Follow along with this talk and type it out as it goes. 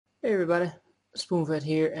Hey everybody, Spoonfed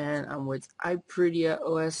here, and I'm with Ipredia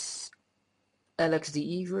OS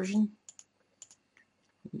LXDE version.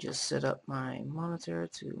 Just set up my monitor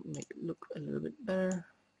to make it look a little bit better.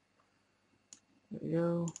 There we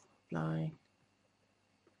go. Apply.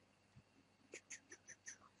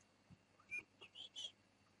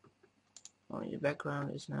 Only the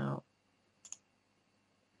background is now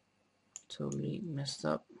totally messed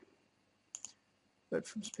up. But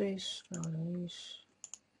from space, nowadays.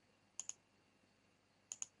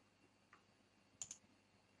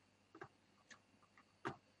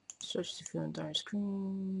 Search to fill entire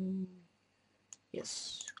screen.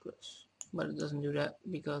 Yes, close. But it doesn't do that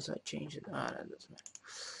because I changed it. That doesn't matter.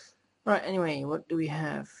 Alright, anyway, what do we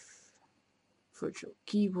have? Virtual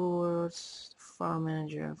keyboards, file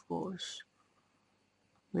manager, of course.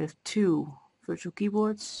 We have two virtual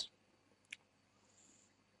keyboards,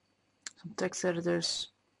 some text editors.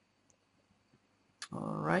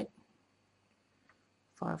 Alright,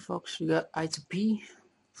 Firefox, we got I2P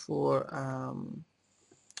for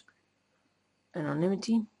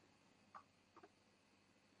anonymity.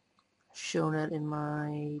 Shown that in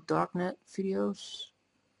my darknet videos.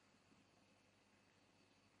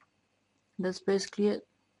 That's basically it.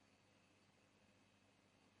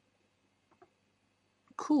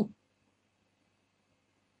 Cool.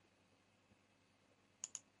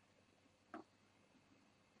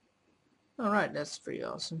 Alright, that's pretty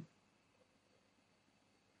awesome.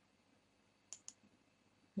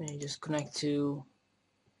 And you just connect to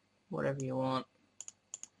whatever you want.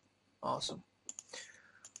 Awesome.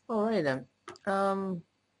 Alright then.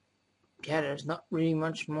 Yeah, there's not really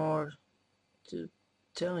much more to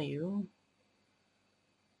tell you.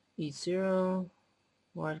 E0,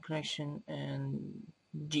 wired connection, and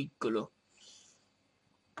Gigolo.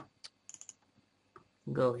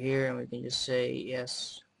 Go here and we can just say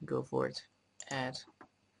yes, go for it. Add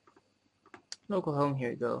local home,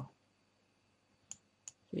 here you go.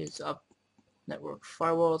 It's up. Network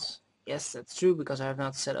firewalls. Yes, that's true because I have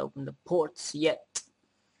not set open the ports yet.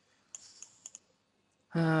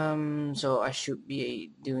 So I should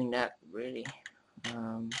be doing that really.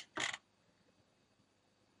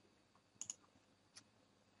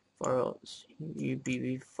 Firewalls,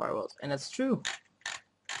 UPV firewalls, and that's true.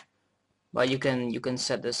 But you can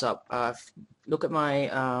set this up. Look at my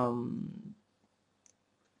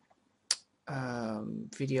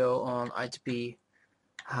video on I2P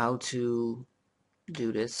how to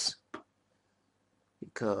do this,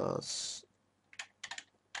 because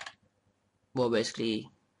well, basically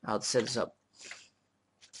how to set this up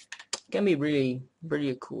can be really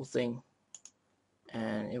a cool thing,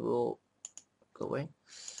 and it will go away.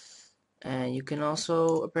 And you can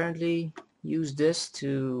also apparently use this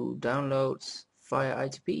to download via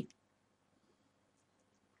I2P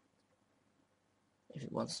if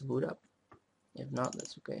it wants to boot up. If not,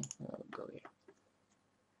 that's okay. I'll go here.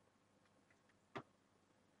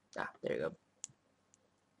 There you go.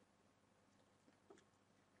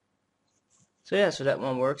 So yeah, so that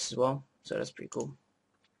one works as well. So that's pretty cool.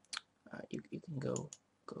 You can go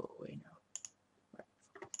away now. Right.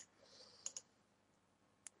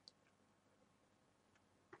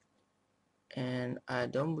 And I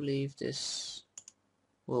don't believe this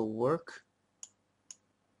will work.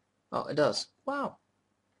 Oh, it does. Wow.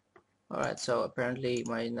 Alright, so apparently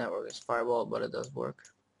my network is firewall, but it does work.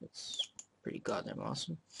 It's pretty goddamn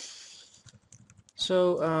awesome.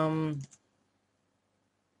 So,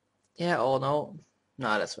 yeah, all in all,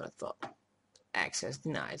 no, that's what I thought. Access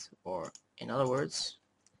denied, or in other words,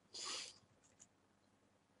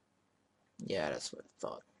 yeah, that's what I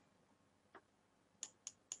thought.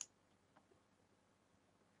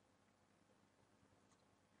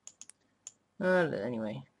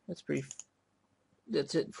 Anyway, that's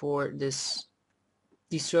it for this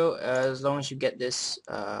distro. As long as you get this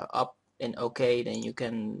up and okay, then you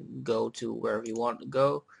can go to wherever you want to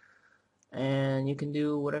go, and you can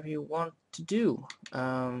do whatever you want to do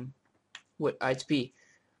with I2P.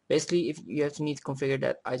 Basically, if you have to need to configure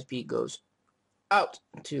that I2P goes out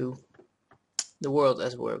to the world,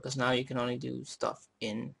 as it were, because now you can only do stuff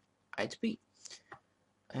in I2P.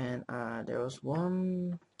 And there was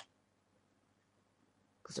one,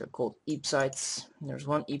 because they're called EAP sites. There's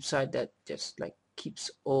one EAP site that just like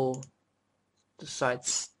keeps all the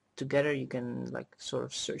sites together. You can like sort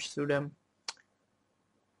of search through them.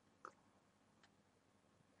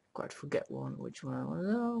 Quite forget which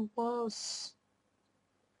one was.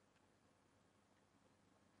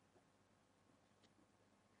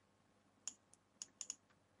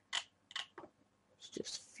 It's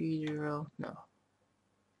just Federal. No,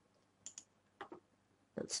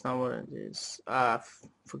 that's not what it is. I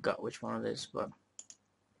forgot which one it is, but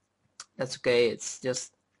that's okay. It's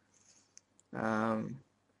just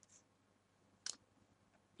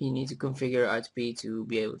you need to configure I2P to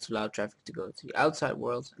be able to allow traffic to go to the outside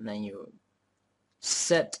world, and then you're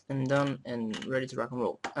set and done and ready to rock and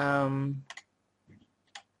roll.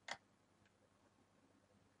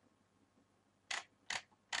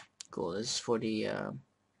 Cool. This is for the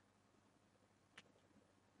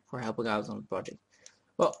for helping out on the project.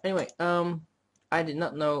 Well, anyway, I did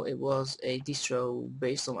not know it was a distro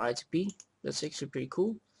based on I2P. That's actually pretty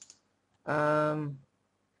cool. And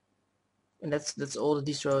that's all the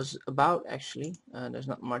distro is about, actually. There's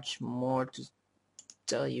not much more to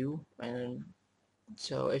tell you. And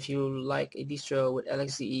so if you like a distro with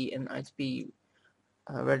LXDE and I2P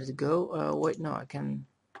ready to go, wait, no, I can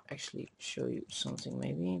actually show you something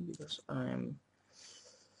maybe, because I'm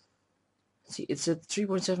see, it's a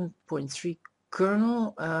 3.7.3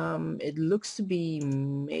 kernel. It looks to be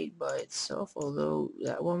made by itself, although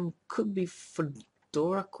that one could be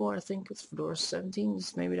Fedora core. I think it's Fedora 17,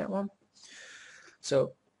 it's maybe that one.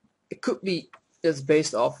 So it could be it's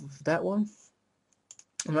based off of that one.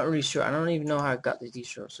 I'm not really sure. I don't even know how I got this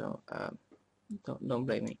distro, so don't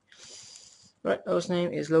blame me. Right, host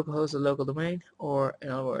name is localhost or local domain, or in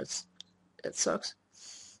other words, it sucks.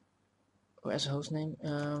 Or as a host name.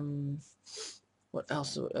 What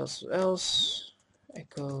else? What else?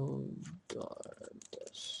 Echo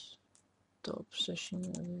desktop session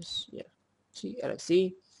is, yeah. See,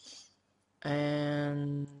 LXDE.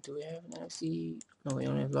 And do we have an LXDE? No, we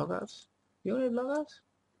only have logouts. We only have logouts?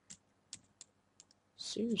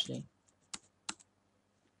 Seriously?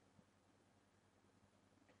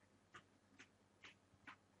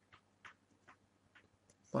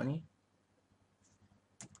 Funny.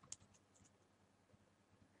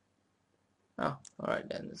 Oh, alright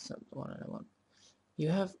then, that's not the one I want. You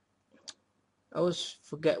have, I always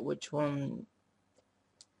forget which one.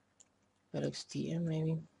 LXDM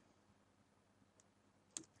maybe.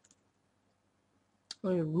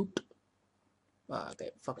 Oh, your root.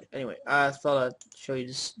 Okay, fuck it. Anyway, I thought I'd show you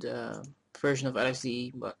this the version of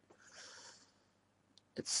LXDE, but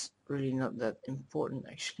it's really not that important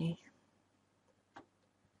actually.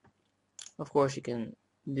 Of course, you can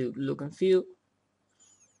do look and feel.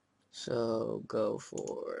 So go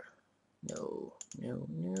for no.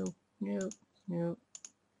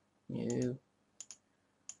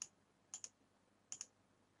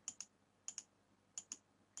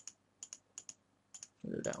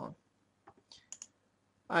 Do that one.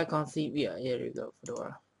 Icon theme. Yeah, here you go,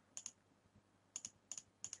 Fedora.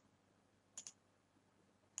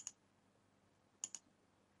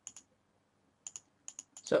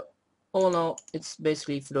 So all in all, it's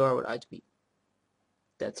basically Fedora with I2P.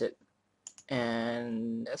 That's it,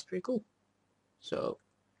 and that's pretty cool. So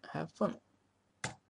have fun.